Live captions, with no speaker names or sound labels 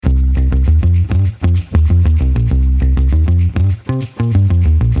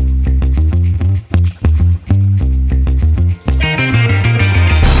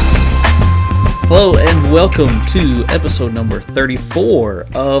welcome to episode number 34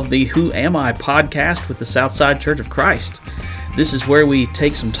 of the Who Am I podcast with the Southside Church of Christ. This is where we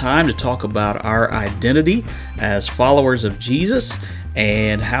take some time to talk about our identity as followers of Jesus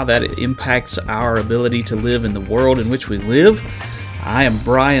and how that impacts our ability to live in the world in which we live. I am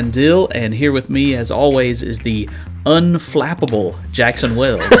Brian Dill, and here with me, as always, is the unflappable Jackson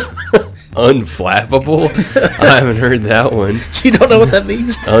Wells. Unflappable? I haven't heard that one. You don't know what that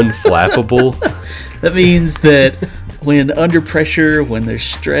means? Unflappable? That means that when under pressure, when there's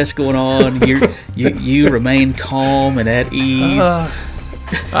stress going on, you remain calm and at ease.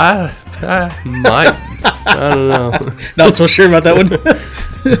 I don't know. Not so sure about that one.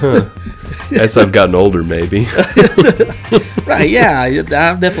 As I've gotten older, maybe. Right, yeah.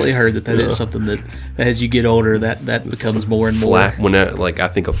 I've definitely heard that is something that as you get older, that becomes more and more. When I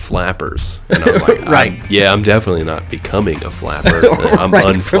think of flappers, and I'm like, right. I'm definitely not becoming a flapper. I'm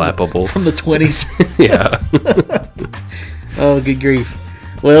right, unflappable. From the 20s. Yeah. Oh, good grief.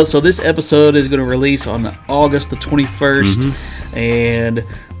 Well, so this episode is going to release on August the 21st, and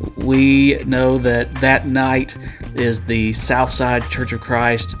we know that night is the Southside Church of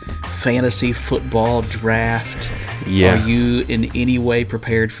Christ fantasy football draft. Yeah. Are you in any way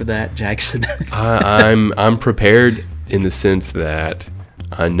prepared for that, Jackson? I'm prepared in the sense that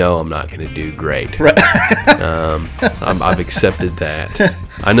I know I'm not going to do great. Right. I've accepted that.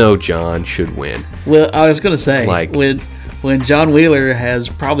 I know John should win. Well, I was going to say, when John Wheeler has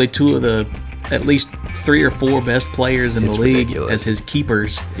probably two of the at least 3 or 4 best players in the league ridiculous. As his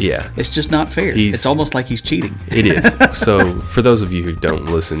keepers, it's just not fair. It's almost like he's cheating. It is. So for those of you who don't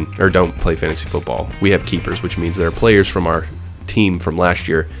listen or don't play fantasy football, we have keepers, which means there are players from our team from last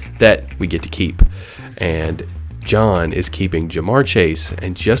year that we get to keep. And John is keeping Jamar Chase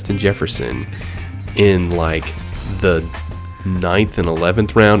and Justin Jefferson in like the 9th and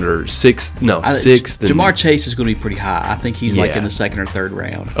 11th round, or 6th. Jamar Chase is going to be pretty high. I think he's like in the 2nd or 3rd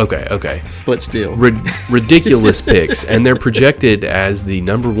round. Okay. But still. Ridiculous picks. And they're projected as the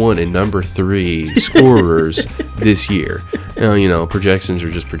number 1 and number 3 scorers this year. Now, projections are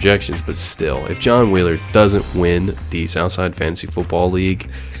just projections, but still. If John Wheeler doesn't win the Southside Fantasy Football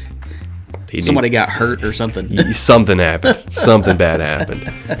League, somebody got hurt or something. Something happened. Something bad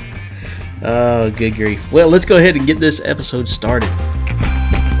happened. Oh, good grief. Well, let's go ahead and get this episode started.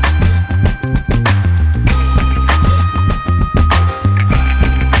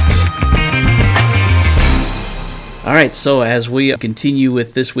 All right, so as we continue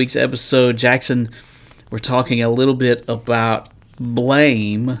with this week's episode, Jackson, we're talking a little bit about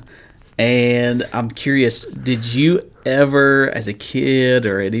blame, and I'm curious, did you ever, as a kid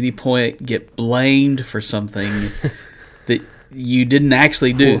or at any point, get blamed for something that you didn't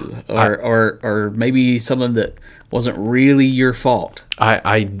actually do, or maybe something that wasn't really your fault?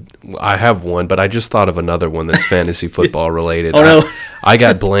 I have one, but I just thought of another one that's fantasy football related. Oh, no. I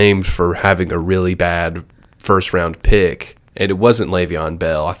got blamed for having a really bad first round pick, and it wasn't Le'Veon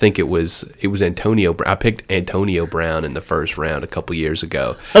Bell. I think it was Antonio. I picked Antonio Brown in the first round a couple years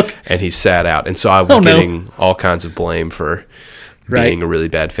ago, and he sat out, and so I was getting all kinds of blame for being a really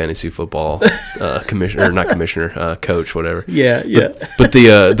bad fantasy football coach, whatever. Yeah. But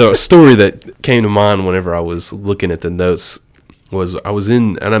the story that came to mind whenever I was looking at the notes was I was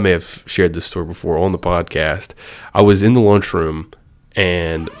in, and I may have shared this story before on the podcast. I was in the lunchroom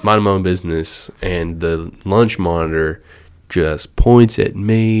and minding my own business, and the lunch monitor just points at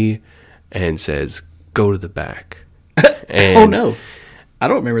me and says, "Go to the back." And, oh no. I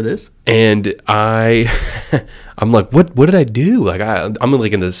don't remember this. And I'm like, what did I do? Like I'm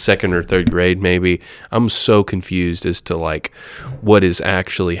like in the 2nd or 3rd grade maybe. I'm so confused as to like what is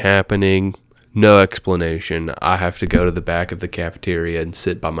actually happening. No explanation. I have to go to the back of the cafeteria and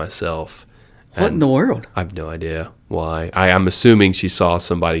sit by myself. What in the world? I have no idea why. I'm assuming she saw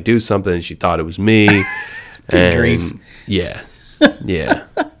somebody do something and she thought it was me. Good grief. Yeah.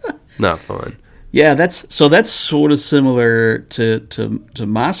 Not fun. Yeah, that's sort of similar to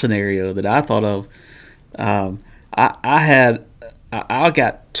my scenario that I thought of. I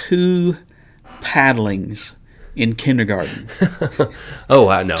got 2 paddlings in kindergarten.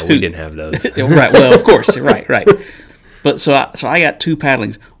 Oh, no, we didn't have those. Right. Well, of course, right. But so I got 2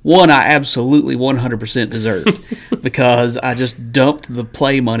 paddlings. One I absolutely 100% deserved because I just dumped the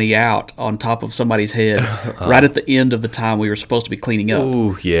play money out on top of somebody's head right at the end of the time we were supposed to be cleaning up.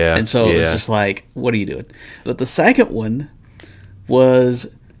 Oh, yeah. And so it was just like, what are you doing? But the second one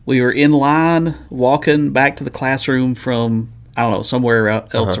was we were in line walking back to the classroom from, I don't know, somewhere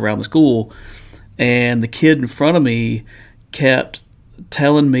else around the school, and the kid in front of me kept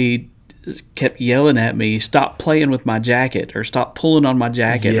telling me kept yelling at me, "Stop playing with my jacket," or "Stop pulling on my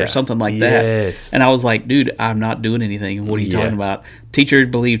jacket," or something like that. And I was like, "Dude, I'm not doing anything. What are you talking about?" Teacher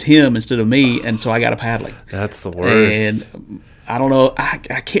believed him instead of me, and so I got a paddling. That's the worst. And I don't know. I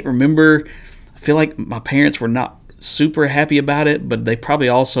can't remember. I feel like my parents were not super happy about it, but they probably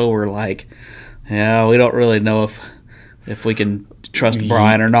also were like, "Yeah, we don't really know if we can trust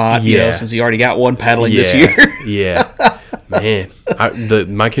Brian or not, since he already got one paddling this year." Yeah. Man,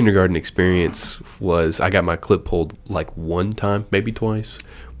 my kindergarten experience was I got my clip pulled like one time, maybe twice.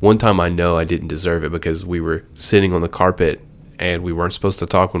 One time I know I didn't deserve it because we were sitting on the carpet and we weren't supposed to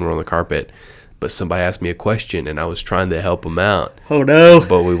talk when we were on the carpet. But somebody asked me a question and I was trying to help them out. Oh, no.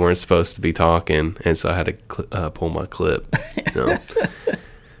 But we weren't supposed to be talking, and so I had to pull my clip.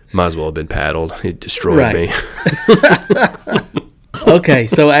 Might as well have been paddled. It destroyed me. Okay,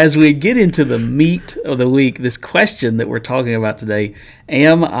 so as we get into the meat of the week, this question that we're talking about today,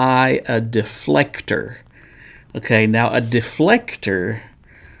 am I a deflector? Okay, now a deflector,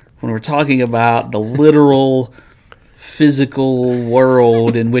 when we're talking about the literal physical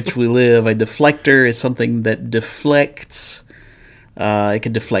world in which we live, a deflector is something that deflects. It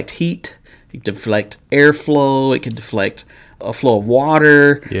can deflect heat, it can deflect airflow, it can deflect a flow of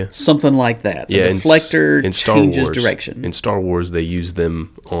water, something like that. The deflector changes direction. In Star Wars, they use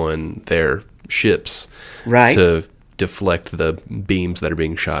them on their ships right, to deflect the beams that are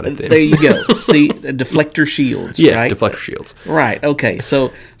being shot at them. There you go. See, deflector shields, right? Deflector shields. Right, okay.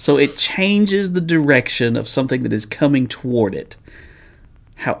 So it changes the direction of something that is coming toward it.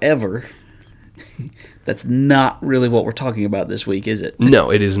 However, that's not really what we're talking about this week, is it?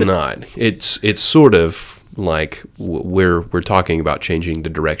 No, it is not. It's sort of like we're talking about changing the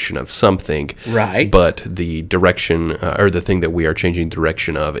direction of something, right? But the direction or the thing that we are changing the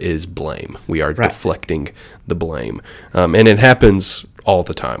direction of is blame. We are deflecting the blame, and it happens all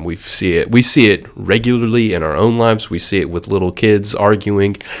the time. We see it regularly in our own lives. We see it with little kids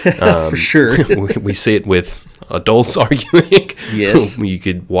arguing. For sure, we see it with adults arguing. Yes, you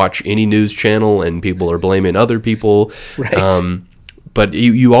could watch any news channel and people are blaming other people. Right. But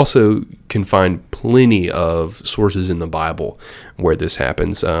you also can find plenty of sources in the Bible where this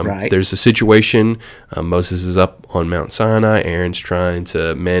happens. There's a situation. Moses is up on Mount Sinai. Aaron's trying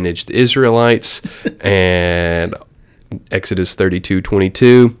to manage the Israelites. And Exodus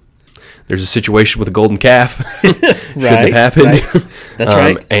 32:22. There's a situation with a golden calf. Shouldn't have happened. Right. That's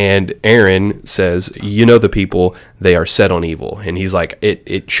right. And Aaron says, the people, they are set on evil. And he's like,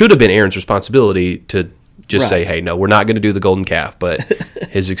 it should have been Aaron's responsibility to just say, hey, no, we're not going to do the golden calf. But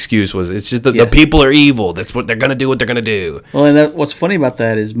his excuse was, it's just the people are evil. That's what they're going to do, what they're going to do. Well, and what's funny about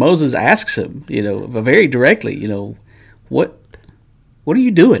that is Moses asks him, very directly, what are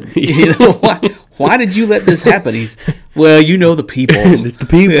you doing? Why did you let this happen? Well, the people. It's the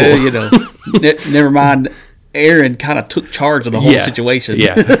people. Never mind. Aaron kind of took charge of the whole situation.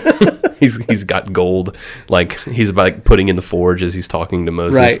 Yeah. He's got gold, like he's about putting in the forge as he's talking to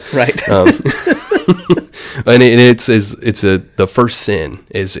Moses. Right. And the first sin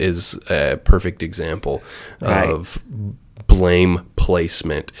is a perfect example of blame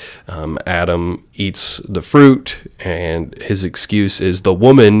placement. Adam eats the fruit, and his excuse is, the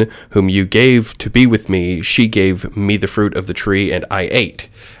woman whom you gave to be with me, she gave me the fruit of the tree, and I ate.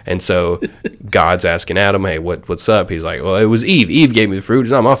 And so God's asking Adam, hey, what's up? He's like, well, it was Eve. Eve gave me the fruit.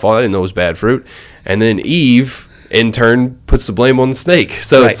 It's not my fault. I didn't know it was bad fruit. And then Eve, in turn, puts the blame on the snake.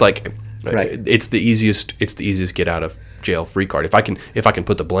 So it's like, it's the easiest get out of jail free card. If I can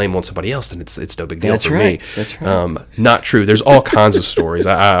put the blame on somebody else, then it's no big deal for me. That's right. Not true. There's all kinds of stories.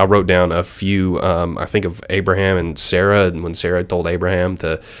 I wrote down a few. I think of Abraham and Sarah, and when Sarah told Abraham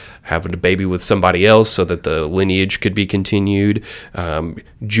to have a baby with somebody else so that the lineage could be continued.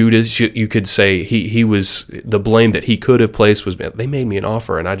 Judas, you could say he was, the blame that he could have placed was, they made me an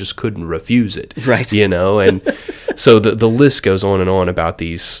offer and I just couldn't refuse it. Right. And so the list goes on and on about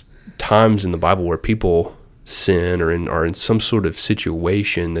these times in the Bible where people sin or are in some sort of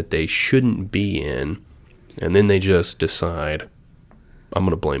situation that they shouldn't be in, and then they just decide, I'm going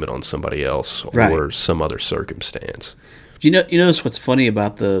to blame it on somebody else or some other circumstance. You notice what's funny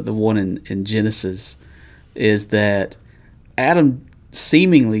about the one in Genesis is that Adam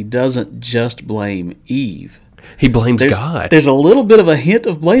seemingly doesn't just blame Eve. He blames God. There's a little bit of a hint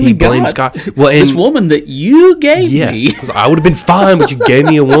of blaming God. He blames God. Well, this woman that you gave me. I would have been fine, but you gave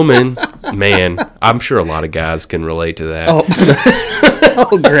me a woman. Man, I'm sure a lot of guys can relate to that.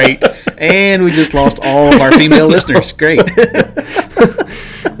 Oh, great. And we just lost all of our female listeners. Great.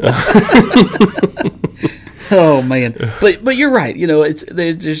 Oh, man. But you're right.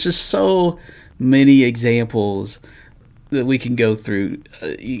 There's just so many examples that we can go through,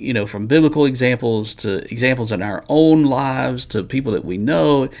 from biblical examples to examples in our own lives to people that we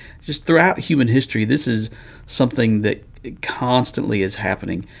know, just throughout human history. This is something that constantly is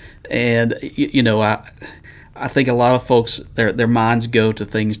happening, and I think a lot of folks their minds go to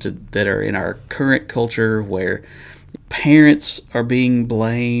things that are in our current culture where parents are being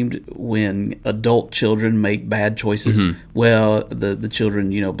blamed when adult children make bad choices. Mm-hmm. Well, the children,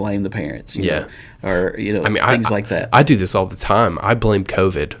 blame the parents. Or things like that. I do this all the time. I blame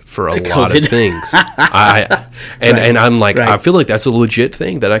COVID for a lot of things. And I'm like, I feel like that's a legit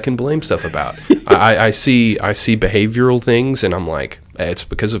thing that I can blame stuff about. I see behavioral things, and I'm like, it's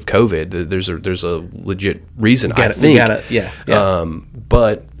because of COVID. There's a legit reason.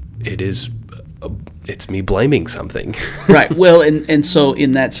 But it's me blaming something. Right. Well, and so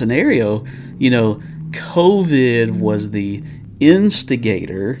in that scenario, COVID was the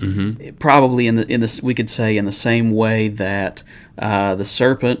instigator, mm-hmm. probably in the we could say in the same way that the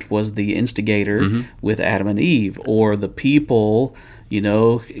serpent was the instigator mm-hmm. with Adam and Eve, or the people,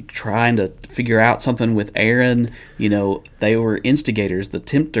 trying to figure out something with Aaron, they were instigators, the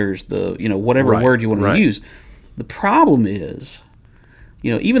tempters, the whatever word you want to use. The problem is,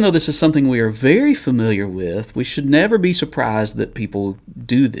 even though this is something we are very familiar with, we should never be surprised that people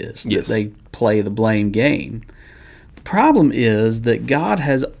do this, that they play the blame game. The problem is that God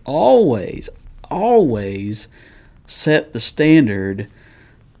has always set the standard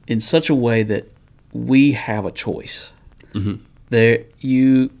in such a way that we have a choice. Mm-hmm.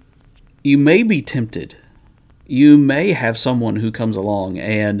 You may be tempted. You may have someone who comes along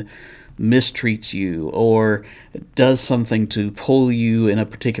and mistreats you or does something to pull you in a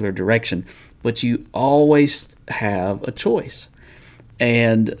particular direction, but you always have a choice.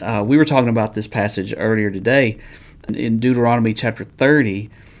 And we were talking about this passage earlier today in Deuteronomy chapter 30.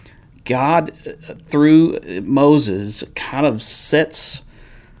 God, through Moses, kind of sets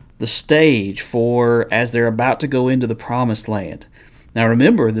the stage for as they're about to go into the promised land. Now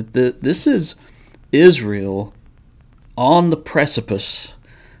remember that this is Israel on the precipice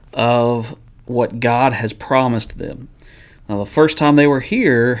of what God has promised them. Now, the first time they were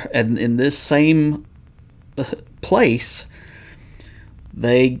here, and in this same place,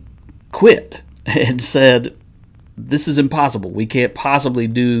 they quit and said, "This is impossible. We can't possibly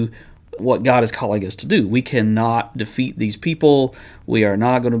do what God is calling us to do. We cannot defeat these people. We are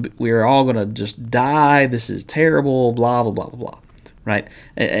not going to. We are all going to just die. This is terrible. Blah blah blah blah blah." Right,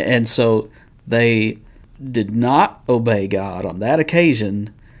 and so they did not obey God on that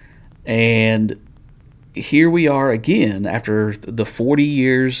occasion. And here we are again after the 40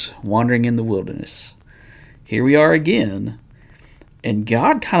 years wandering in the wilderness. Here we are again, and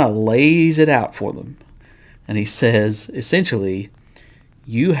God kind of lays it out for them. And he says, essentially,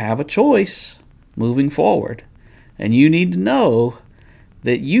 you have a choice moving forward. And you need to know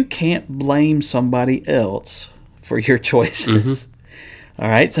that you can't blame somebody else for your choices. Mm-hmm. All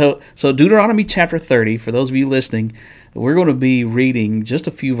right, so Deuteronomy chapter 30, for those of you listening, we're going to be reading just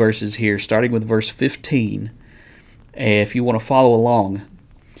a few verses here, starting with verse 15, if you want to follow along.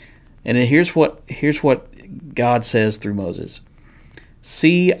 And here's what God says through Moses.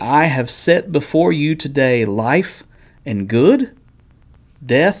 "See, I have set before you today life and good,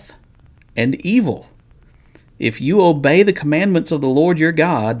 death and evil. If you obey the commandments of the Lord your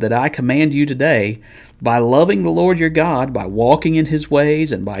God that I command you today, by loving the Lord your God, by walking in his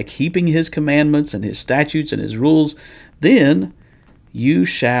ways, and by keeping his commandments and his statutes and his rules, then you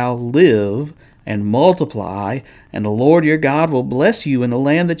shall live and multiply, and the Lord your God will bless you in the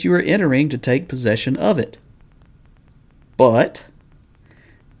land that you are entering to take possession of it. But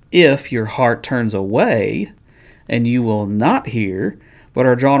if your heart turns away, and you will not hear, but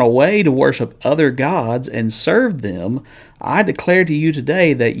are drawn away to worship other gods and serve them, I declare to you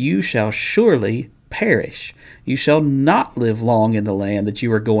today that you shall surely perish. You shall not live long in the land that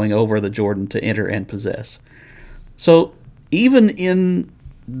you are going over the Jordan to enter and possess." So even in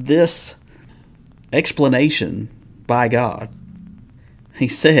this explanation by God, he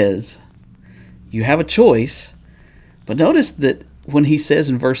says, you have a choice. But notice that when he says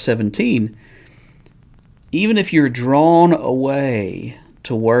in verse 17, even if you're drawn away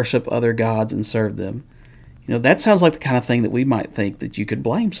to worship other gods and serve them, that sounds like the kind of thing that we might think that you could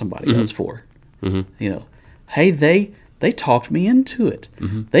blame somebody mm-hmm. else for. Mm-hmm. Hey, they talked me into it.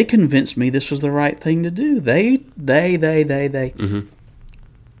 Mm-hmm. They convinced me this was the right thing to do. They. Mm-hmm.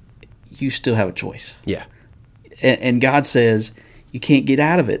 You still have a choice. Yeah. And God says, you can't get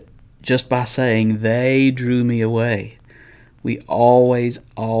out of it just by saying, they drew me away. We always,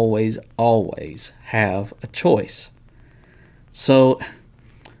 always, always have a choice. So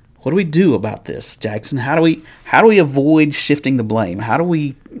what do we do about this, Jackson? How do we avoid shifting the blame? How do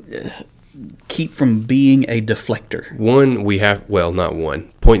we keep from being a deflector? Not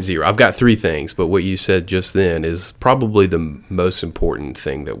one. Point zero. I've got three things, but what you said just then is probably the most important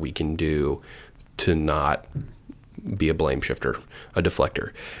thing that we can do to not be a blame shifter, a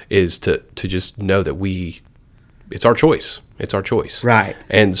deflector, is to just know that it's our choice. It's our choice. Right.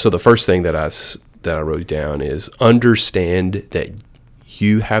 And so the first thing that I wrote down is understand that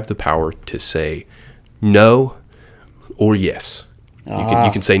you have the power to say no or yes.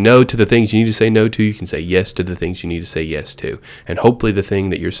 You can say no to the things you need to say no to. You can say yes to the things you need to say yes to. And hopefully the thing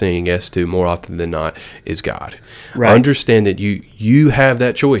that you're saying yes to more often than not is God. Right. Understand that you have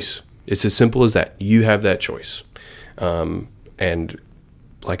that choice. It's as simple as that. You have that choice. And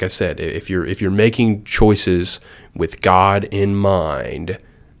like I said, if you're making choices with God in mind,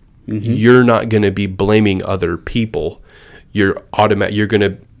 you're not going to be blaming other people. You're going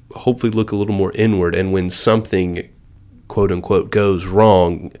to hopefully look a little more inward, and when something quote unquote goes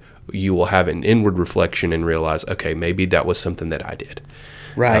wrong, you will have an inward reflection and realize, okay, maybe that was something that I did.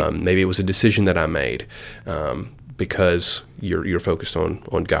 Right. Maybe it was a decision that I made, because you're focused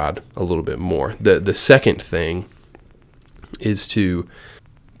on God a little bit more. The second thing is to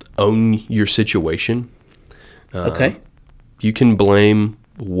own your situation. Okay. You can blame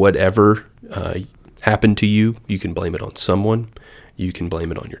whatever happened to you. You can blame it on someone. You can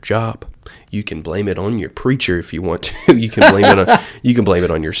blame it on your job. You can blame it on your preacher if you want to. You can blame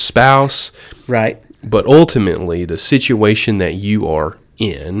it on your spouse. Right. But ultimately, the situation that you are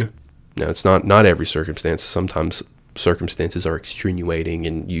in, now it's not every circumstance. Sometimes circumstances are extenuating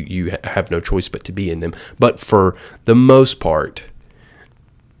and you have no choice but to be in them. But for the most part,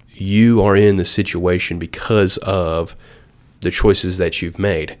 you are in the situation because of the choices that you've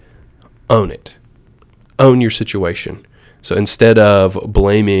made. Own it. Own your situation. So instead of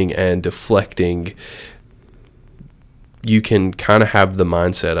blaming and deflecting, you can kind of have the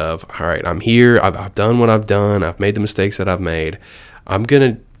mindset of, all right, I'm here, I've done what I've done, I've made the mistakes that I've made. I'm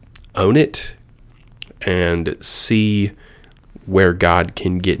going to own it and see where God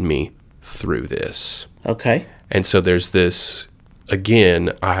can get me through this. Okay. And so there's this,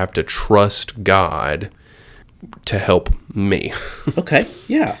 again, I have to trust God to help me. Okay,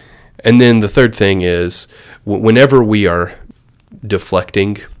 yeah. And then the third thing is, whenever we are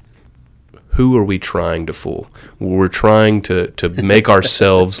deflecting, who are we trying to fool? We're trying to make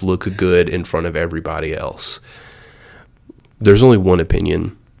ourselves look good in front of everybody else. There's only one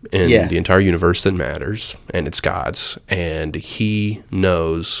opinion in the entire universe that matters, and it's God's. And He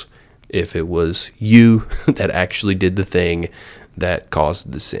knows if it was you that actually did the thing that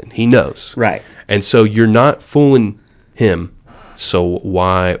caused the sin. He knows. Right. And so you're not fooling Him. So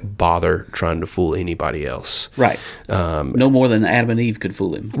why bother trying to fool anybody else? Right. No more than Adam and Eve could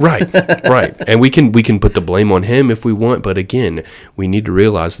fool him. Right. Right. And we can put the blame on him if we want, but again, we need to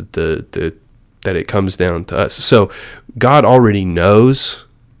realize that that it comes down to us. So God already knows,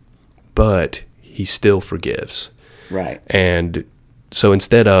 but He still forgives. Right. And so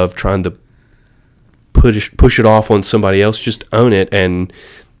instead of trying to push it off on somebody else, just own it and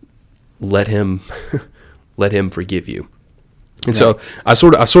let Him forgive you. And so I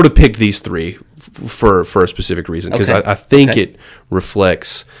sort of picked these three for a specific reason, because I think it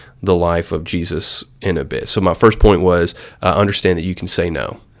reflects the life of Jesus in a bit. So my first point was understand that you can say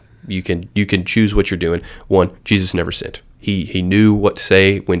no. You can choose what you're doing. One, Jesus never sinned. He knew what to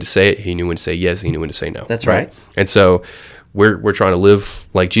say, when to say it. He knew when to say yes. He knew when to say no. That's right. And so we're trying to live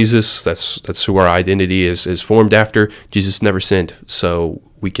like Jesus. That's who our identity is formed after. Jesus never sinned, so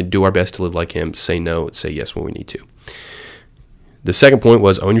we can do our best to live like Him. Say no, say yes when we need to. The second point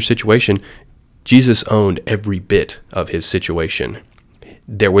was own your situation. Jesus owned every bit of His situation.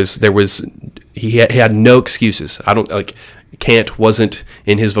 He had no excuses. Can't wasn't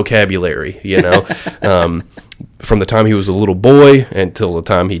in His vocabulary, from the time He was a little boy until the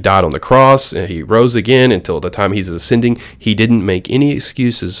time He died on the cross, and He rose again until the time He's ascending. He didn't make any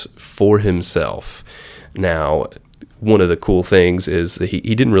excuses for Himself. Now, one of the cool things is that he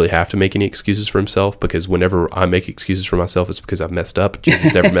didn't really have to make any excuses for Himself, because whenever I make excuses for myself, it's because I've messed up.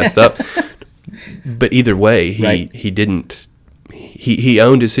 Jesus never messed up. But either way, he didn't. He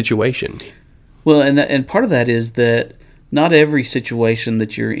owned His situation. Well, and part of that is that not every situation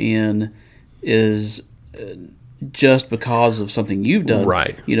that you're in is just because of something you've done.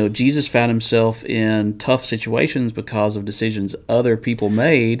 Right. Jesus found Himself in tough situations because of decisions other people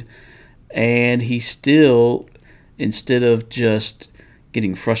made, and He still, instead of just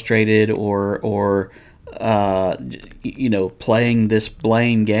getting frustrated or playing this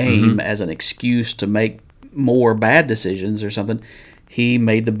blame game as an excuse to make more bad decisions or something, he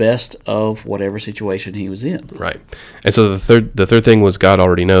made the best of whatever situation he was in. Right. And so the third thing was God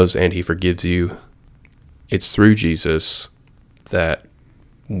already knows and he forgives you. It's through Jesus that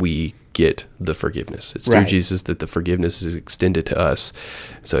we get the forgiveness. It's through Jesus that the forgiveness is extended to us.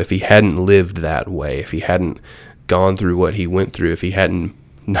 So if he hadn't lived that way, if he hadn't gone through what he went through, if he hadn't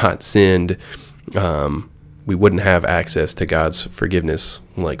not sinned, we wouldn't have access to God's forgiveness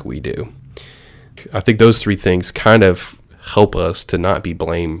like we do. I think those three things kind of help us to not be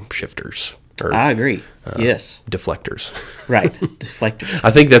blame shifters. I agree. Yes. Deflectors. Right. Deflectors.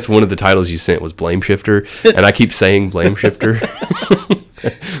 I think that's one of the titles you sent was blame shifter, and I keep saying blame shifter.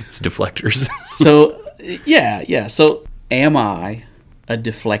 It's deflectors. So, yeah. So, am I a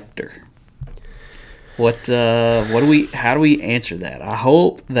deflector? How do we answer that? I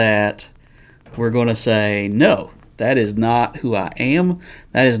hope that we're going to say, no, that is not who I am.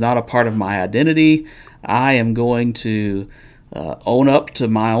 That is not a part of my identity. I am going to own up to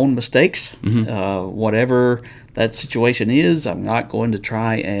my own mistakes. Whatever that situation is, I'm not going to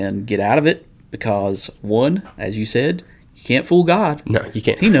try and get out of it because, one, as you said, you can't fool God. No, you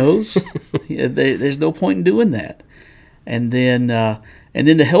can't. He knows. There's no point in doing that. And then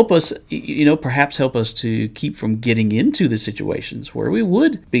to help us, perhaps help us to keep from getting into the situations where we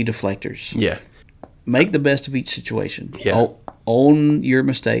would be deflectors. Yeah. Make the best of each situation. Yeah. Own your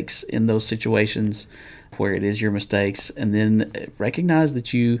mistakes in those situations where it is your mistakes, and then recognize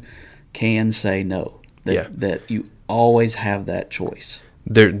that you can say no. That you always have that choice.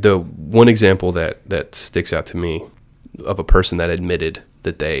 The one example that sticks out to me of a person that admitted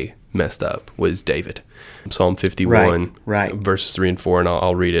that they messed up was David. Psalm 51, right. verses 3 and 4, and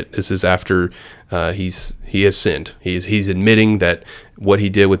I'll read it. This is after he has sinned. He's admitting that what he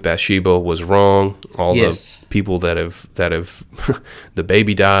did with Bathsheba was wrong. All the people that have the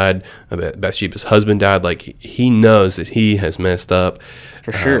baby died, Bathsheba's husband died. Like, he knows that he has messed up.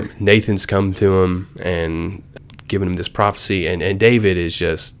 For sure. Nathan's come to him and given him this prophecy, and David is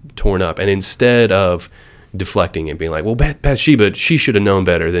just torn up. And instead of deflecting and being like, well, Bathsheba, she should have known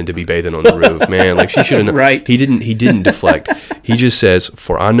better than to be bathing on the roof, man. Like, she should have known. Right. He didn't deflect. He just says,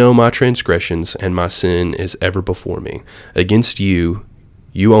 for I know my transgressions and my sin is ever before me. Against you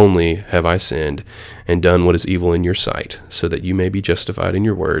only have I sinned and done what is evil in your sight, so that you may be justified in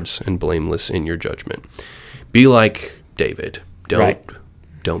your words and blameless in your judgment. Be like David.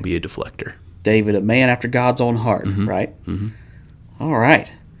 Don't be a deflector. David, a man after God's own heart, right? Mm-hmm. All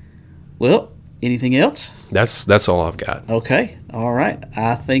right. Well, anything else? That's all I've got. Okay. All right.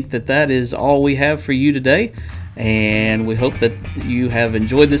 I think that is all we have for you today, and we hope that you have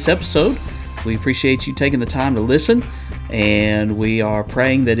enjoyed this episode. We appreciate you taking the time to listen, and we are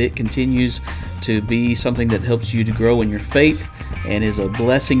praying that it continues to be something that helps you to grow in your faith and is a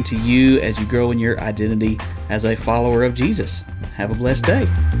blessing to you as you grow in your identity as a follower of Jesus. Have a blessed day.